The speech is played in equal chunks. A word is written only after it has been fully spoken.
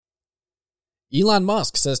Elon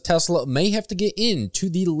Musk says Tesla may have to get into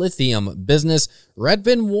the lithium business.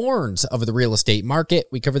 Redfin warns of the real estate market.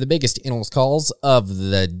 We cover the biggest analyst calls of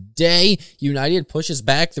the day. United pushes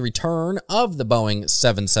back the return of the Boeing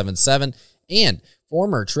 777. And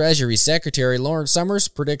former Treasury Secretary Lawrence Summers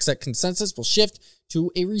predicts that consensus will shift to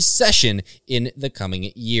a recession in the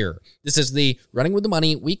coming year. This is the Running with the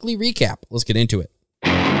Money weekly recap. Let's get into it.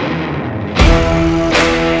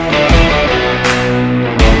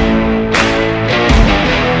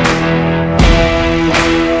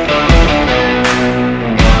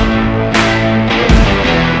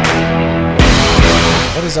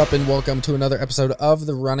 What is up, and welcome to another episode of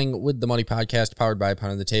the Running with the Money podcast, powered by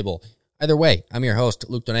Pound on the Table. Either way, I'm your host,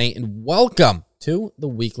 Luke Donay, and welcome to the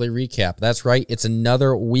weekly recap. That's right, it's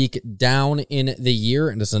another week down in the year,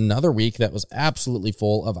 and it's another week that was absolutely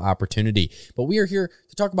full of opportunity. But we are here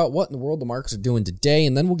to talk about what in the world the markets are doing today,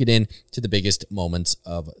 and then we'll get into the biggest moments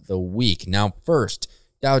of the week. Now, first,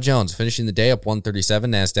 Dow Jones finishing the day up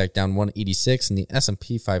 137, NASDAQ down 186, and the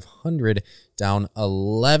S&P 500 down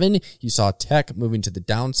 11. You saw tech moving to the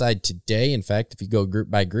downside today. In fact, if you go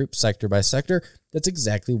group by group, sector by sector, that's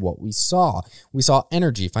exactly what we saw. We saw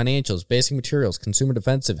energy, financials, basic materials, consumer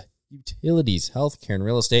defensive, utilities, healthcare, and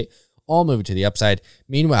real estate all moving to the upside.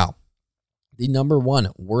 Meanwhile, the number one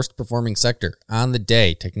worst performing sector on the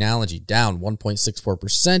day, technology, down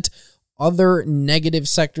 1.64%. Other negative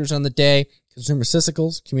sectors on the day, consumer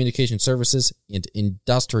cyclicals, communication services, and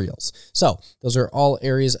industrials. So those are all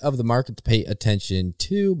areas of the market to pay attention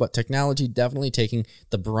to, but technology definitely taking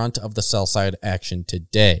the brunt of the sell side action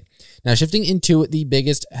today. Now, shifting into the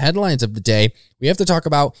biggest headlines of the day, we have to talk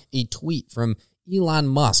about a tweet from Elon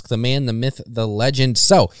Musk, the man, the myth, the legend.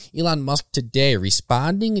 So Elon Musk today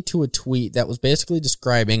responding to a tweet that was basically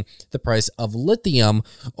describing the price of lithium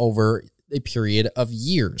over a period of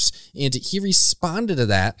years. And he responded to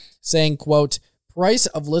that saying, quote, "Price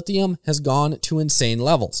of lithium has gone to insane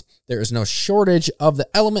levels. There is no shortage of the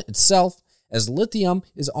element itself, as lithium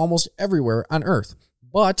is almost everywhere on Earth.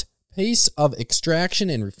 But pace of extraction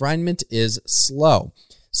and refinement is slow."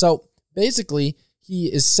 So basically,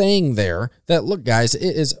 he is saying there that, look, guys,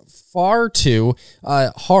 it is far too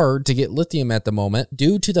hard to get lithium at the moment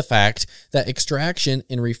due to the fact that extraction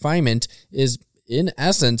and refinement is in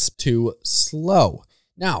essence too slow.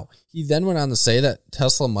 Now, he then went on to say that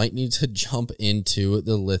Tesla might need to jump into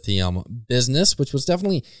the lithium business, which was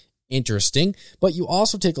definitely interesting. But you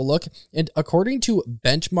also take a look, and according to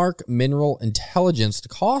Benchmark Mineral Intelligence, the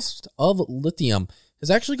cost of lithium has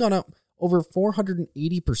actually gone up over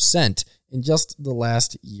 480% in just the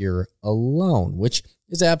last year alone, which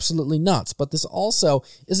is absolutely nuts. But this also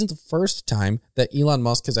isn't the first time that Elon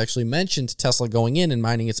Musk has actually mentioned Tesla going in and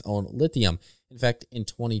mining its own lithium. In fact, in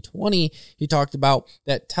 2020, he talked about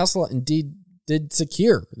that Tesla indeed did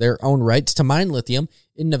secure their own rights to mine lithium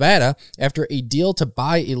in Nevada after a deal to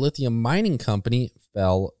buy a lithium mining company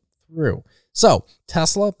fell through. So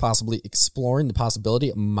Tesla possibly exploring the possibility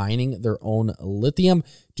of mining their own lithium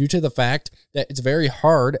due to the fact that it's very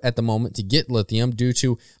hard at the moment to get lithium due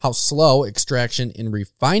to how slow extraction and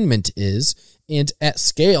refinement is. And at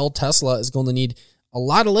scale, Tesla is going to need a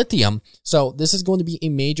lot of lithium. So this is going to be a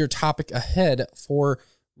major topic ahead for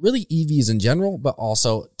really EVs in general, but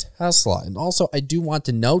also Tesla. And also, I do want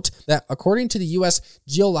to note that according to the U.S.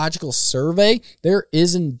 Geological Survey, there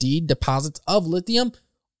is indeed deposits of lithium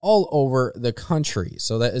all over the country.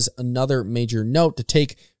 So that is another major note to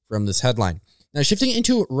take from this headline. Now, shifting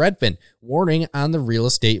into Redfin, warning on the real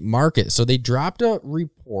estate market. So they dropped a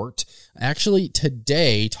report actually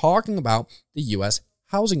today talking about the U.S.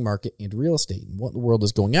 housing market and real estate and what in the world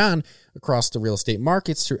is going on across the real estate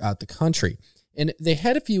markets throughout the country. And they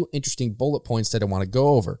had a few interesting bullet points that I want to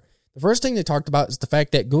go over. The first thing they talked about is the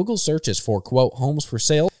fact that Google searches for, quote, homes for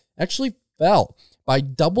sale actually fell by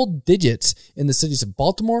double digits in the cities of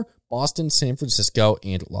Baltimore, Boston, San Francisco,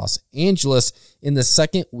 and Los Angeles in the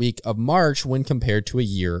second week of March when compared to a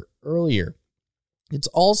year earlier. It's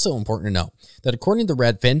also important to know that according to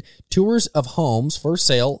Redfin, tours of homes for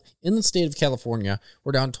sale in the state of California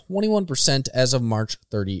were down 21% as of March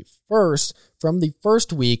 31st from the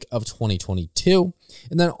first week of 2022.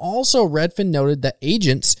 And then also Redfin noted that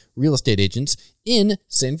agents, real estate agents in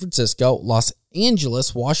San Francisco, Los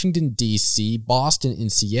Angeles, Washington, D.C., Boston, and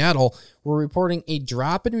Seattle were reporting a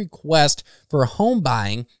drop in request for home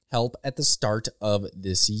buying help at the start of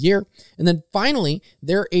this year. And then finally,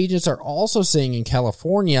 their agents are also saying in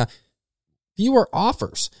California, fewer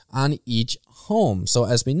offers on each home. So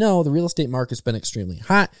as we know, the real estate market's been extremely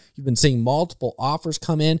hot. You've been seeing multiple offers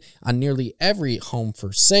come in on nearly every home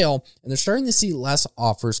for sale, and they're starting to see less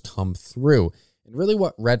offers come through. And really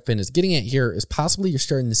what Redfin is getting at here is possibly you're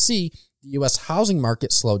starting to see the U.S. housing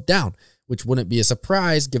market slowed down, which wouldn't be a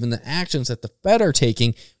surprise given the actions that the Fed are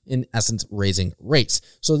taking, in essence, raising rates.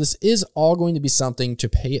 So this is all going to be something to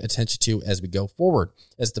pay attention to as we go forward.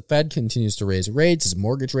 As the Fed continues to raise rates, as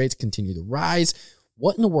mortgage rates continue to rise,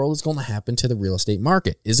 what in the world is going to happen to the real estate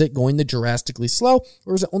market? Is it going to drastically slow,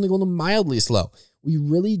 or is it only going to mildly slow? We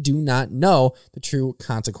really do not know the true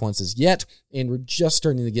consequences yet, and we're just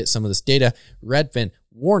starting to get some of this data. Redfin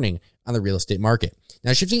warning on the real estate market.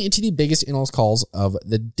 Now, shifting into the biggest analyst calls of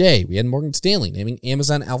the day, we had Morgan Stanley naming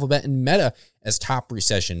Amazon, Alphabet, and Meta as top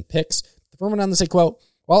recession picks. The firm went on to say, quote,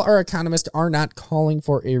 while our economists are not calling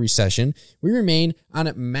for a recession, we remain on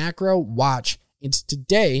a macro watch and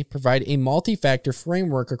today provide a multi-factor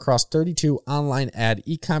framework across 32 online ad,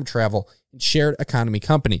 e-com, travel, and shared economy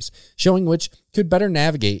companies, showing which could better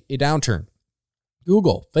navigate a downturn.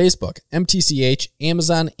 Google, Facebook, MTCH,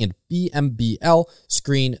 Amazon, and BMBL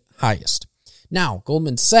screen highest. Now,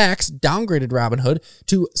 Goldman Sachs downgraded Robinhood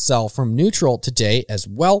to sell from neutral today as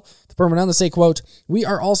well. The firm went on to say, quote, we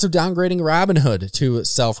are also downgrading Robinhood to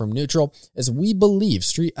sell from neutral as we believe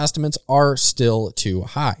street estimates are still too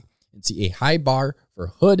high and see a high bar for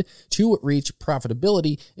Hood to reach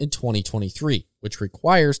profitability in 2023, which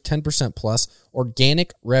requires 10% plus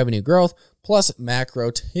organic revenue growth plus macro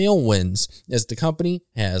tailwinds, as the company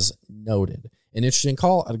has noted. An interesting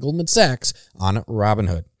call out of Goldman Sachs on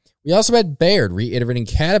Robinhood. We also had Baird reiterating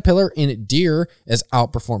Caterpillar and Deere as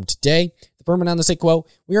outperformed today. The firm went on to say, quote,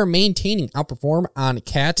 we are maintaining outperform on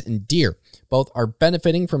Cat and Deere. Both are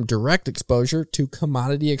benefiting from direct exposure to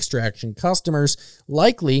commodity extraction customers,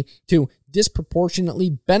 likely to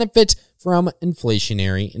disproportionately benefit from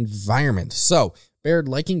inflationary environment. So Baird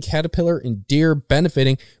liking Caterpillar and Deere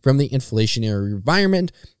benefiting from the inflationary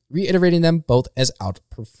environment, reiterating them both as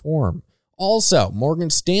outperform. Also, Morgan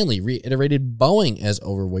Stanley reiterated Boeing as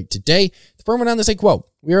overweight today. The firm went on to say, quote,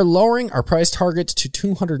 we are lowering our price target to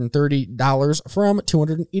 $230 from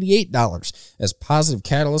 $288 as positive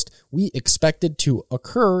catalyst we expected to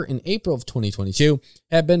occur in April of 2022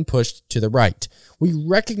 have been pushed to the right. We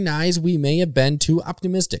recognize we may have been too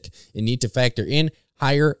optimistic and need to factor in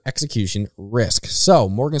higher execution risk. So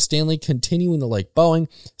Morgan Stanley continuing to like Boeing,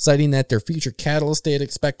 citing that their future catalysts they had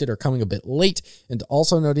expected are coming a bit late, and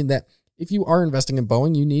also noting that if you are investing in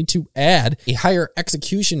Boeing, you need to add a higher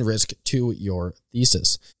execution risk to your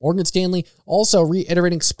thesis. Morgan Stanley also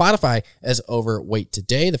reiterating Spotify as overweight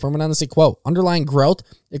today. The firm went on to say, quote, underlying growth,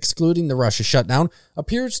 excluding the Russia shutdown,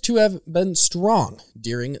 appears to have been strong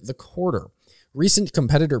during the quarter. Recent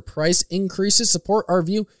competitor price increases support our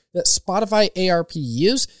view that Spotify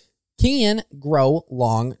ARPUs can grow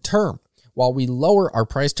long term. While we lower our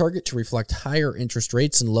price target to reflect higher interest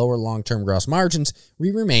rates and lower long-term gross margins, we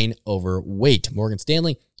remain overweight. Morgan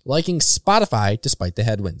Stanley liking Spotify despite the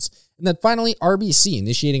headwinds. And then finally, RBC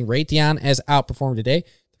initiating Raytheon as outperformed today.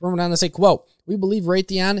 The firm went on to say, quote, we believe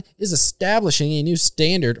Raytheon is establishing a new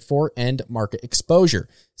standard for end market exposure,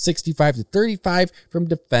 65 to 35 from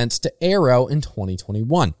defense to aero in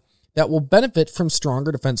 2021. That will benefit from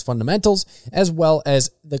stronger defense fundamentals as well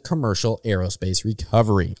as the commercial aerospace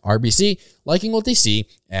recovery. RBC liking what they see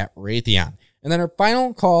at Raytheon. And then our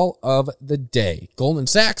final call of the day, Goldman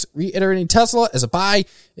Sachs reiterating Tesla as a buy,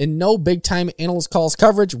 and no big time analyst calls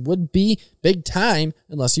coverage would be big time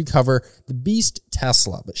unless you cover the beast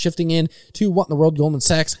Tesla. But shifting in to what in the world Goldman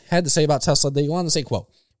Sachs had to say about Tesla, they go on to say, quote,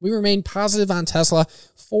 we remain positive on Tesla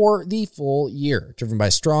for the full year, driven by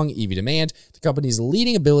strong EV demand, the company's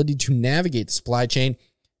leading ability to navigate the supply chain.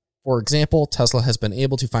 For example, Tesla has been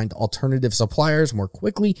able to find alternative suppliers more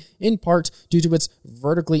quickly, in part due to its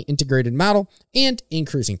vertically integrated model and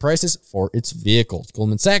increasing prices for its vehicles.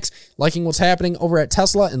 Goldman Sachs liking what's happening over at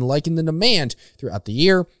Tesla and liking the demand throughout the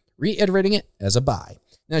year, reiterating it as a buy.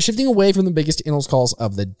 Now, shifting away from the biggest analyst calls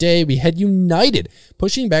of the day, we had United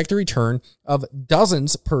pushing back the return of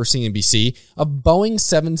dozens per CNBC of Boeing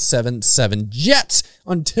 777 jets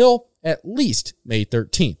until at least May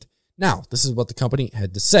 13th. Now, this is what the company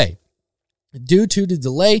had to say. Due to the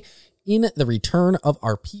delay in the return of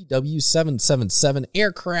our PW777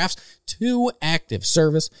 aircrafts to active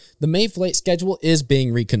service, the May flight schedule is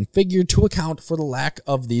being reconfigured to account for the lack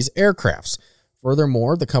of these aircrafts.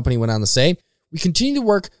 Furthermore, the company went on to say, we continue to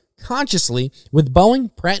work consciously with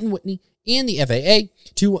Boeing, Pratt & Whitney, and the FAA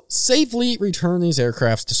to safely return these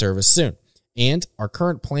aircrafts to service soon. And our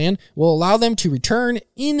current plan will allow them to return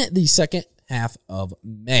in the second half of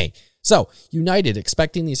May. So, United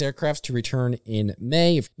expecting these aircrafts to return in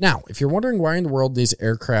May. Now, if you're wondering why in the world these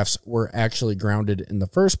aircrafts were actually grounded in the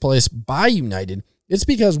first place by United, it's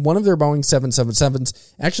because one of their Boeing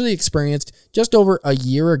 777s actually experienced just over a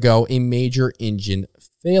year ago a major engine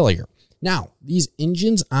failure. Now, these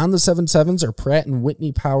engines on the 777s are Pratt &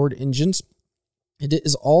 Whitney powered engines. It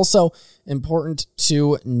is also important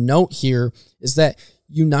to note here is that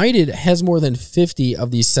United has more than 50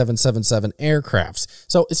 of these 777 aircrafts.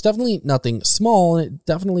 So it's definitely nothing small, and it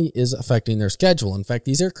definitely is affecting their schedule. In fact,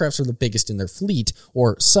 these aircrafts are the biggest in their fleet,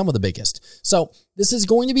 or some of the biggest. So this is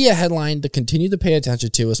going to be a headline to continue to pay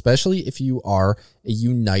attention to, especially if you are a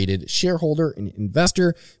United shareholder and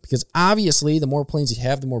investor, because obviously the more planes you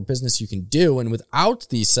have, the more business you can do. And without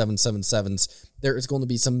these 777s, there is going to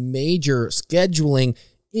be some major scheduling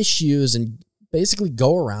issues and basically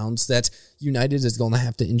go-arounds that United is going to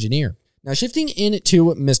have to engineer. Now, shifting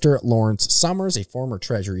into Mr. Lawrence Summers, a former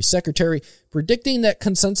Treasury Secretary, predicting that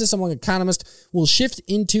consensus among economists will shift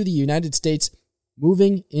into the United States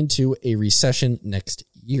moving into a recession next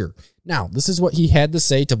year. Now, this is what he had to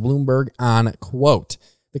say to Bloomberg on, quote,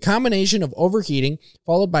 "The combination of overheating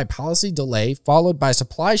followed by policy delay followed by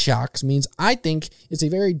supply shocks means I think it's a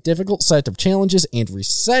very difficult set of challenges, and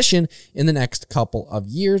recession in the next couple of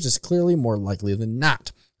years is clearly more likely than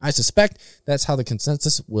not. I suspect that's how the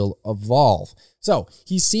consensus will evolve." So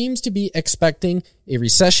he seems to be expecting a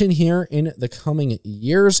recession here in the coming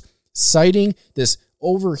years, citing this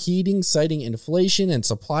overheating, citing inflation and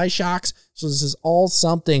supply shocks. So this is all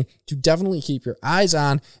something to definitely keep your eyes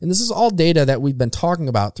on. And this is all data that we've been talking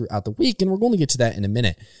about throughout the week, and we're going to get to that in a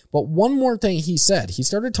minute. But one more thing he said, he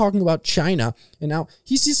started talking about China, and now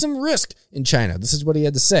he sees some risk in China. This is what he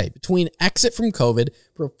had to say. Between exit from COVID,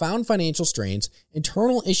 profound financial strains,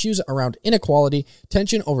 internal issues around inequality,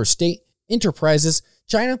 tension over state enterprises,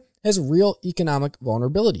 China has real economic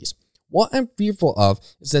vulnerabilities. What I'm fearful of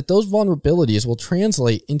is that those vulnerabilities will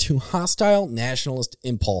translate into hostile nationalist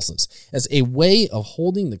impulses as a way of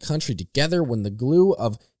holding the country together when the glue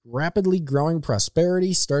of rapidly growing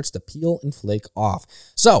prosperity starts to peel and flake off.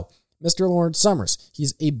 So, Mr. Lawrence Summers,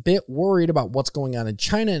 he's a bit worried about what's going on in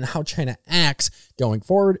China and how China acts going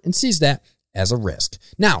forward and sees that as a risk.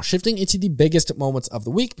 Now, shifting into the biggest moments of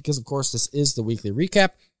the week, because of course this is the weekly recap.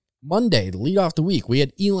 Monday, to lead off the week, we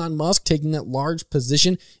had Elon Musk taking that large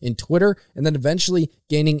position in Twitter and then eventually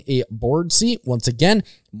gaining a board seat. Once again,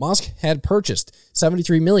 Musk had purchased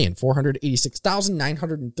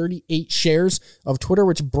 73,486,938 shares of Twitter,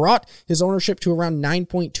 which brought his ownership to around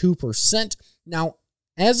 9.2%. Now,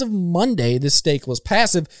 as of Monday, this stake was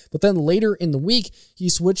passive, but then later in the week, he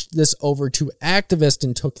switched this over to activist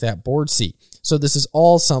and took that board seat. So this is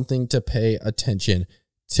all something to pay attention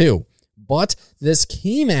to. But this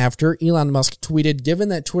came after Elon Musk tweeted, given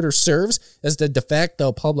that Twitter serves as the de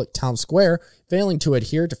facto public town square, failing to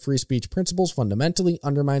adhere to free speech principles fundamentally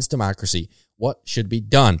undermines democracy. What should be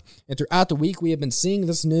done? And throughout the week, we have been seeing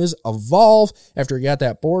this news evolve. After he got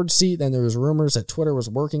that board seat, then there was rumors that Twitter was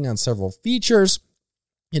working on several features.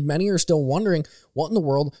 And many are still wondering what in the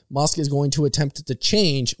world Musk is going to attempt to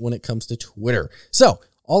change when it comes to Twitter. So,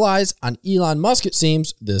 all eyes on Elon Musk, it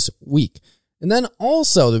seems, this week. And then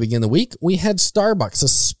also, to begin the week, we had Starbucks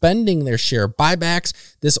suspending their share buybacks.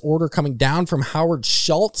 This order coming down from Howard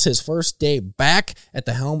Schultz, his first day back at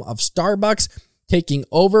the helm of Starbucks, taking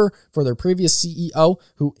over for their previous CEO,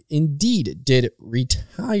 who indeed did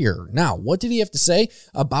retire. Now, what did he have to say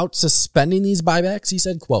about suspending these buybacks? He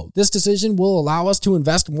said, quote, "This decision will allow us to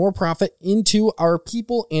invest more profit into our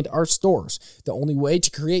people and our stores. The only way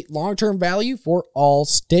to create long-term value for all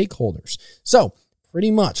stakeholders." So, pretty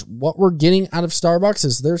much what we're getting out of Starbucks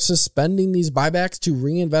is they're suspending these buybacks to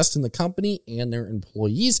reinvest in the company and their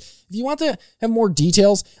employees. If you want to have more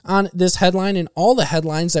details on this headline and all the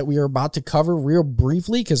headlines that we are about to cover real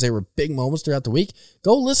briefly, because they were big moments throughout the week,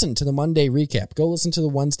 go listen to the Monday recap. Go listen to the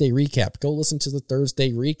Wednesday recap. Go listen to the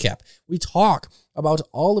Thursday recap. We talk about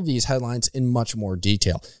all of these headlines in much more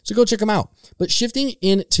detail. So go check them out. But shifting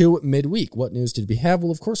into midweek, what news did we have?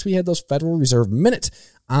 Well, of course, we had those Federal Reserve minutes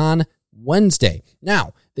on Wednesday.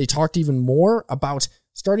 Now, they talked even more about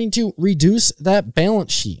starting to reduce that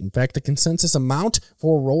balance sheet. In fact, the consensus amount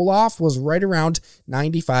for roll-off was right around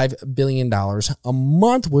 $95 billion a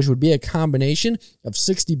month, which would be a combination of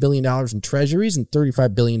 $60 billion in treasuries and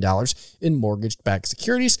 $35 billion in mortgage-backed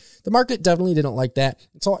securities. The market definitely didn't like that.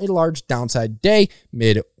 It saw a large downside day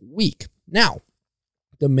mid-week. Now,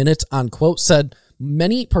 the minutes on quote said,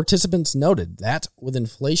 many participants noted that with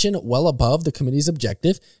inflation well above the committee's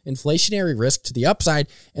objective, inflationary risk to the upside,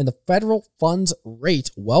 and the federal funds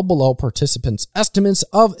rate well below participants' estimates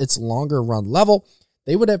of its longer run level,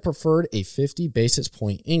 they would have preferred a 50 basis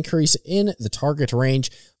point increase in the target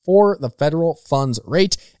range for the federal funds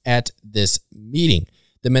rate at this meeting.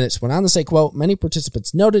 The minutes went on to say, quote, many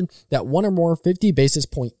participants noted that one or more 50 basis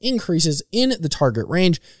point increases in the target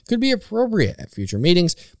range could be appropriate at future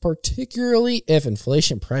meetings, particularly if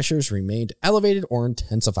inflation pressures remained elevated or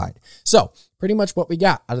intensified. So, pretty much what we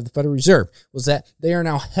got out of the Federal Reserve was that they are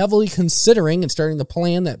now heavily considering and starting to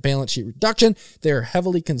plan that balance sheet reduction. They are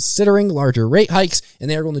heavily considering larger rate hikes, and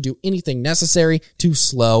they are going to do anything necessary to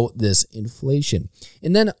slow this inflation.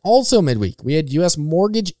 And then also midweek, we had U.S.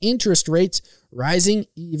 mortgage interest rates rising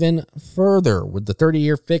even further, with the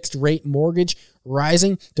 30-year fixed rate mortgage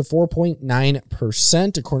rising to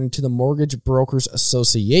 4.9%, according to the Mortgage Brokers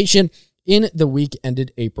Association, in the week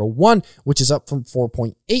ended April 1, which is up from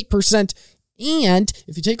 4.8%. And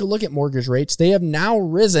if you take a look at mortgage rates, they have now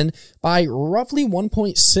risen by roughly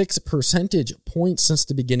 1.6 percentage points since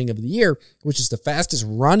the beginning of the year, which is the fastest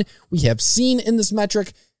run we have seen in this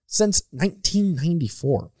metric since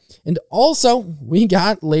 1994. And also, we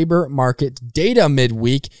got labor market data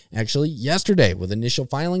midweek, actually yesterday, with initial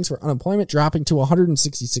filings for unemployment dropping to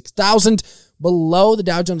 166,000, below the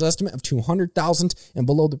Dow Jones estimate of 200,000 and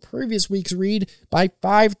below the previous week's read by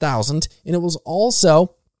 5,000. And it was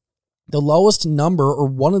also the lowest number, or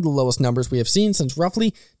one of the lowest numbers we have seen since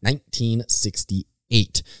roughly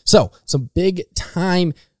 1968. So, some big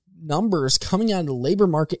time numbers coming out of the labor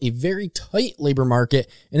market, a very tight labor market.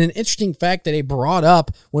 And an interesting fact that I brought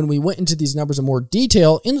up when we went into these numbers in more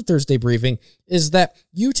detail in the Thursday briefing is that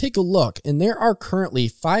you take a look, and there are currently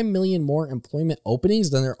 5 million more employment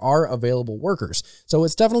openings than there are available workers. So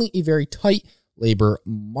it's definitely a very tight labor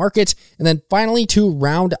market. And then finally, to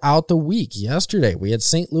round out the week, yesterday, we had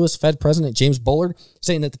St. Louis Fed President James Bullard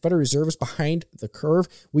saying that the Federal Reserve is behind the curve.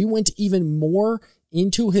 We went even more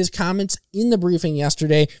into his comments in the briefing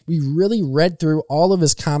yesterday. We really read through all of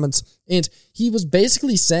his comments, and he was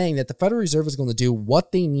basically saying that the Federal Reserve is going to do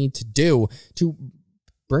what they need to do to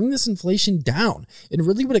bring this inflation down. And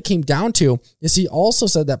really what it came down to is he also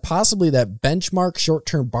said that possibly that benchmark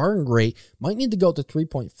short-term borrowing rate might need to go to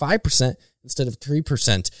 3.5% instead of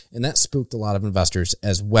 3%, and that spooked a lot of investors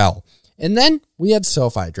as well. And then we had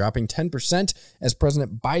SoFi dropping 10% as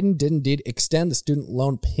President Biden did indeed extend the student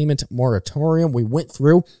loan payment moratorium. We went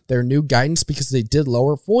through their new guidance because they did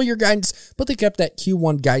lower full year guidance, but they kept that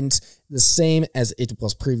Q1 guidance the same as it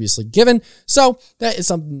was previously given. So that is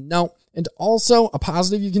something to note. And also a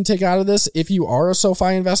positive you can take out of this, if you are a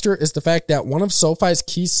SoFi investor, is the fact that one of SoFi's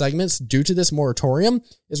key segments due to this moratorium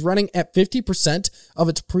is running at 50% of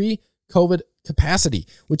its pre-COVID capacity,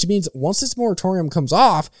 which means once this moratorium comes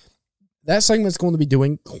off, that segment is going to be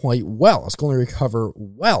doing quite well. It's going to recover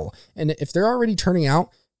well. And if they're already turning out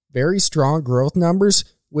very strong growth numbers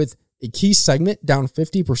with a key segment down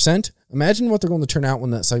 50%, imagine what they're going to turn out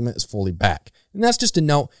when that segment is fully back. And that's just a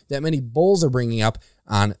note that many bulls are bringing up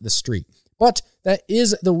on the street. But that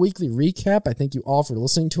is the weekly recap. I thank you all for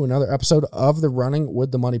listening to another episode of the Running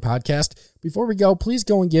with the Money podcast. Before we go, please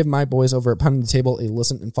go and give my boys over at Pounding the Table a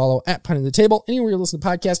listen and follow at Pounding the Table anywhere you listen to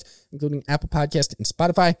podcasts, including Apple Podcast and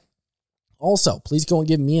Spotify. Also, please go and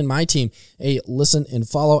give me and my team a listen and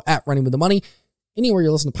follow at Running with the Money anywhere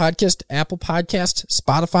you listen to podcasts, Apple Podcast,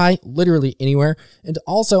 Spotify, literally anywhere, and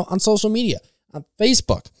also on social media, on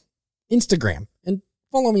Facebook, Instagram, and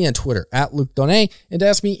follow me on Twitter at Luke Donay, and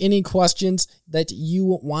ask me any questions that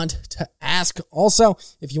you want to ask. Also,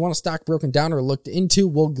 if you want a stock broken down or looked into,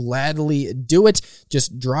 we'll gladly do it.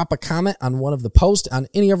 Just drop a comment on one of the posts on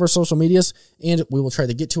any of our social medias, and we will try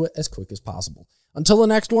to get to it as quick as possible. Until the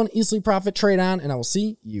next one, easily profit, trade on, and I will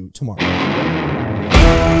see you tomorrow.